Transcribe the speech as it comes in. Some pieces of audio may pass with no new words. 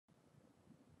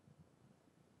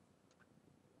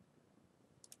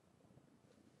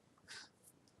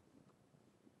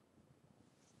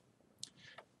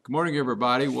Good morning,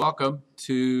 everybody. Welcome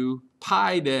to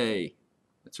Pi Day.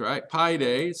 That's right, Pi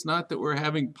Day. It's not that we're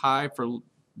having pie for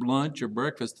lunch or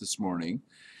breakfast this morning,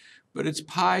 but it's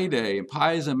Pi Day. And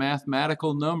pi is a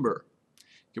mathematical number.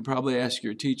 You can probably ask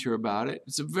your teacher about it.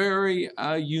 It's a very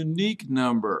unique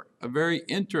number, a very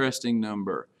interesting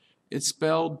number. It's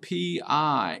spelled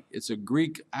P-I. It's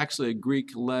actually a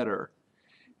Greek letter.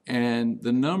 And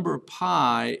the number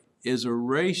pi is a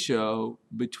ratio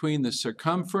between the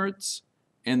circumference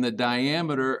and the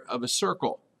diameter of a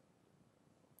circle.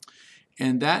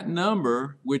 And that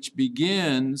number, which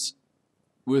begins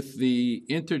with the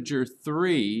integer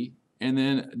 3 and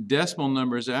then decimal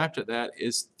numbers after that,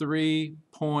 is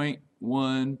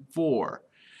 3.14.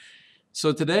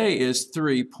 So today is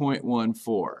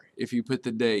 3.14 if you put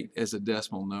the date as a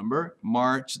decimal number,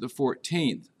 March the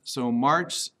 14th. So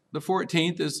March the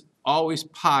 14th is always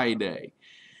Pi Day.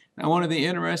 Now, one of the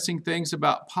interesting things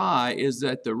about pi is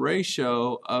that the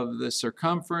ratio of the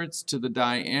circumference to the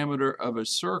diameter of a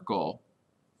circle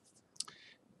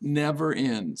never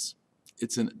ends.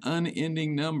 It's an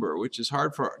unending number, which is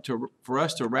hard for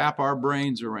us to wrap our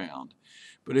brains around.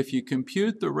 But if you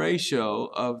compute the ratio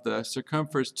of the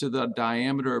circumference to the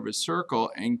diameter of a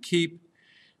circle and keep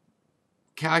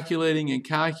calculating and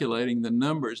calculating, the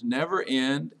numbers never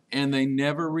end and they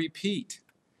never repeat.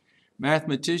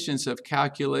 Mathematicians have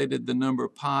calculated the number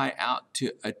pi out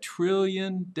to 1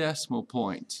 trillion decimal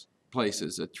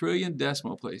places. 1 trillion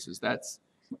decimal places. That's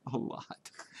a lot.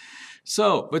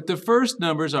 So, but the first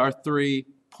numbers are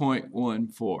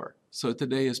 3.14. So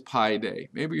today is Pi Day.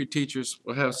 Maybe your teachers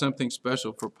will have something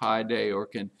special for Pi Day or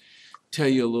can tell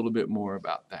you a little bit more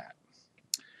about that.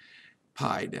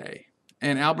 Pi Day.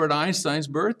 And Albert Einstein's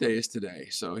birthday is today.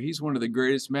 So he's one of the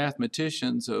greatest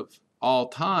mathematicians of all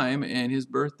time, and his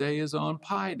birthday is on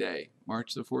Pi Day,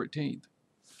 March the 14th.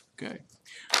 Okay.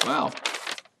 Well,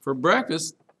 for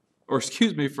breakfast, or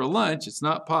excuse me, for lunch, it's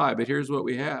not pie, but here's what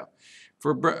we have.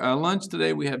 For lunch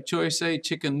today, we have choice A,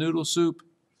 chicken noodle soup.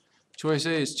 Choice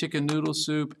A is chicken noodle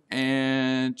soup,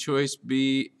 and choice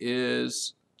B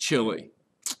is chili.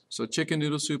 So chicken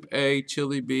noodle soup A,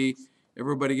 chili B.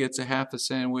 Everybody gets a half a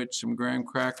sandwich, some graham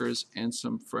crackers, and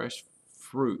some fresh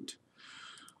fruit.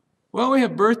 Well, we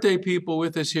have birthday people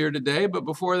with us here today, but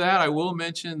before that, I will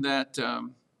mention that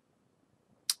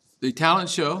the talent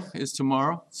show is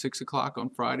tomorrow, 6 o'clock on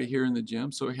Friday here in the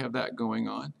gym, so we have that going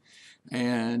on.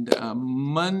 And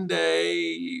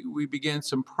Monday, we begin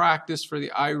some practice for the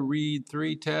iRead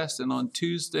 3 test, and on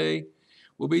Tuesday,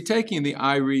 we'll be taking the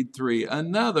iRead 3,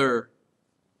 another,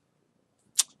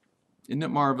 isn't it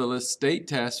marvelous, state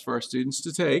test for our students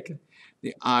to take,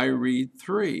 the iRead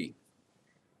 3.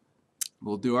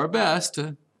 We'll do our best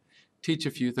to teach a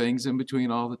few things in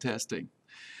between all the testing.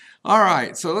 All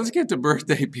right, so let's get to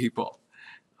birthday people.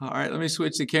 All right, let me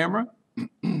switch the camera.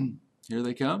 Here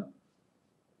they come.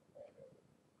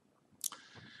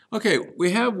 Okay, we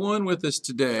have one with us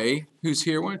today who's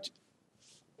here.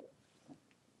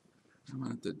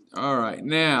 All right,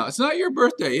 now, it's not your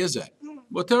birthday, is it?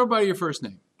 Well, tell everybody your first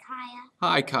name. Kaya.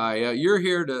 Hi, Kaya. You're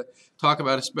here to talk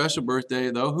about a special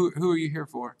birthday, though. Who are you here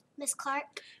for? Miss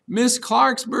Clark. Miss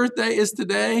Clark's birthday is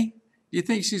today. You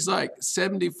think she's like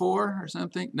 74 or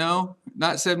something? No,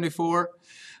 not 74.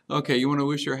 Okay, you want to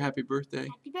wish her a happy birthday?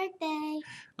 Happy birthday.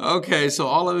 Okay, so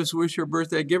all of us wish her a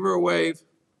birthday. Give her a wave.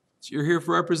 You're here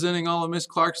for representing all of Miss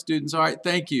Clark's students. All right,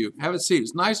 thank you. Have a seat.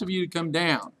 It's nice of you to come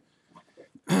down.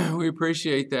 We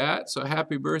appreciate that. So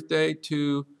happy birthday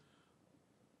to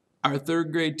our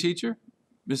 3rd grade teacher,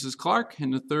 Mrs. Clark, in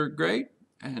the 3rd grade.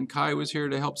 And Kai was here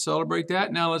to help celebrate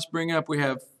that. Now let's bring up, we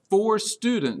have 4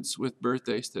 students with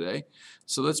birthdays today.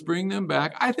 So let's bring them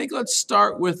back. I think let's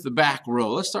start with the back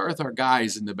row. Let's start with our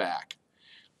guys in the back.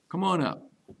 Come on up,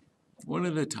 one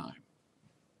at a time.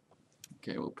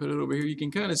 Okay, we'll put it over here. You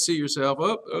can kind of see yourself.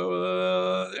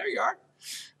 There you are.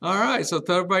 All right, so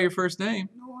tell everybody your first name.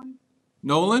 Nolan.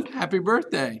 Nolan, happy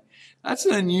birthday. That's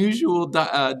an unusual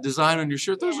design on your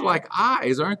shirt. Those are like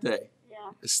eyes, aren't they?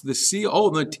 It's the seal, oh,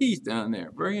 the teeth down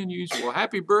there. Very unusual.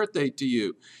 Happy birthday to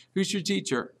you. Who's your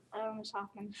teacher? Miss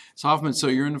Hoffman. Miss Hoffman, so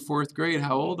you're in the 4th grade.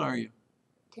 How old are you?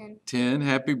 10. 10.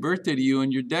 Happy birthday to you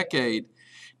and your decade.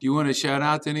 Do you want to shout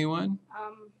out to anyone?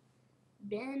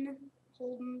 Ben,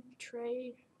 Holden,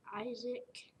 Trey,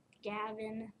 Isaac,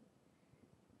 Gavin,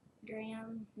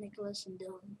 Graham, Nicholas, and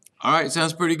Dylan. All right,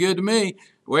 sounds pretty good to me.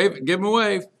 Wave, give them a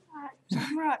wave.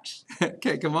 Some rocks.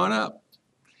 Okay, come on up.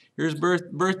 Here's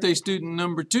birthday student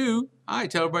number 2. Hi,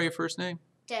 tell everybody your first name.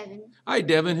 Devin. Hi,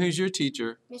 Devin. Who's your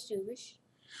teacher? Miss Ubish.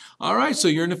 All right, so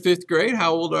you're in the 5th grade.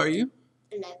 How old are you?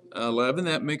 11. 11.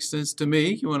 That makes sense to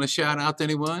me. You want to shout out to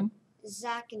anyone?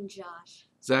 Zach and Josh.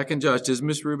 Zach and Josh. Does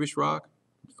Miss Rubish rock?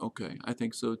 Okay, I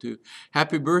think so too.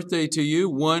 Happy birthday to you.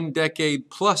 1 decade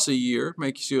plus a year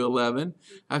makes you 11.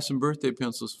 I have some birthday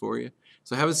pencils for you.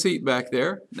 So have a seat back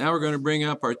there. Now we're going to bring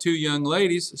up our 2 young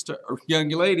ladies, young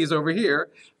ladies over here.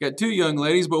 Got 2 young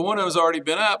ladies, but one of them's already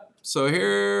been up. So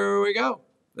here we go.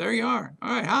 There you are. All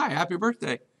right, hi, happy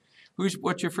birthday.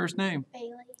 What's your first name?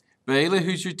 Bailey. Bailey,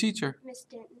 who's your teacher? Miss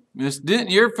Denton. Miss Denton,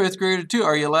 you're a 5th grader too.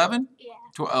 Are you 11? Yeah.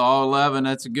 Oh, 11,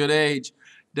 that's a good age.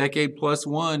 Decade plus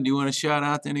 1. Do you want to shout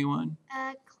out to anyone?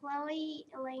 Chloe,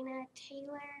 Elena,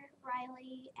 Taylor,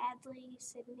 Riley, Adley,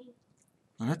 Sydney.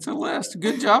 That's a list.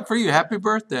 Good job for you. Happy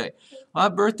birthday. I'll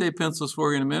have birthday pencils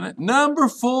for you in a minute. Number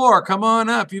 4, come on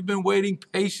up. You've been waiting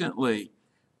patiently.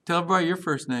 Tell everybody your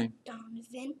first name.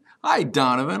 Donovan. Hi,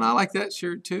 Donovan. I like that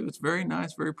shirt too. It's very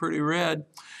nice, very pretty red.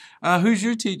 Who's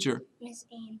your teacher? Miss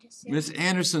Anderson. Miss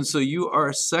Anderson. So you are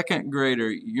a 2nd grader.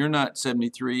 You're not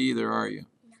 73 either, are you?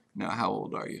 No. Now, how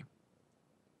old are you?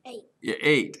 8. You're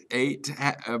 8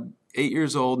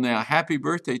 years old now. Happy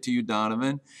birthday to you,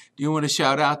 Donovan. Do you want to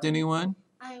shout out to anyone?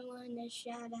 I want to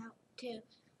shout out to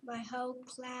my whole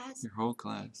class. Your whole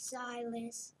class.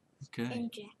 Silas. Okay.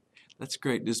 And Jack. That's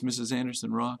great. Does Mrs.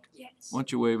 Anderson rock? Yes. Why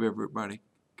don't you wave everybody?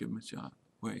 Give them a shot.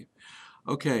 Wave.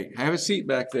 Okay. Have a seat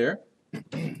back there.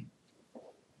 I'm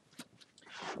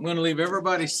going to leave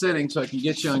everybody sitting so I can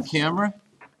get you on camera.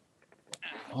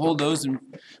 Hold those,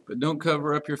 but don't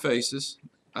cover up your faces.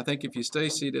 I think if you stay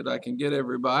seated, I can get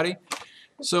everybody.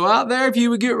 So out there, if you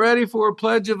would get ready for a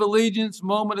Pledge of Allegiance,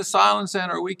 moment of silence, and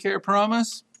our We Care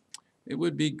promise, it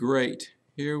would be great.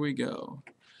 Here we go.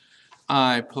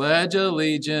 I pledge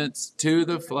allegiance to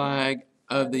the flag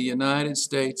of the United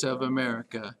States of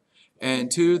America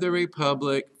and to the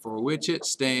republic for which it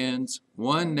stands,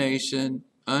 one nation,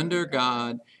 under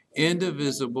God,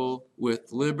 indivisible,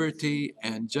 with liberty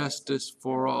and justice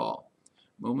for all.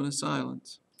 Moment of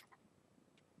silence.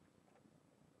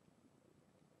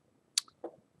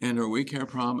 And our We Care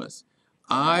promise.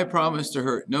 I promise to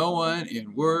hurt no one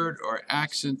in word or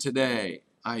action today.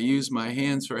 I use my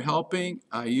hands for helping.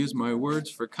 I use my words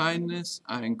for kindness.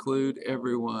 I include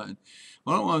everyone.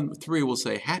 1, 2, 3, we'll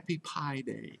say Happy Pie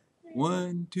Day.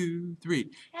 1, 2, 3.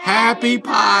 Happy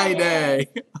Pie Day.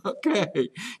 Okay.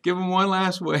 Give them one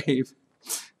last wave.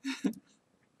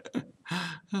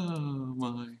 Oh,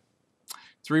 my.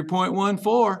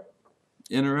 3.14.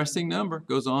 Interesting number.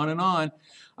 Goes on and on.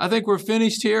 I think we're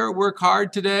finished here. Work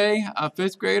hard today.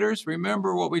 5th graders,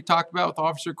 remember what we talked about with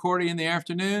Officer Cordy in the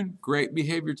afternoon. Great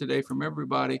behavior today from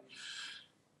everybody.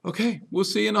 Okay, we'll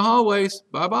see you in the hallways.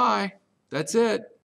 Bye-bye. That's it.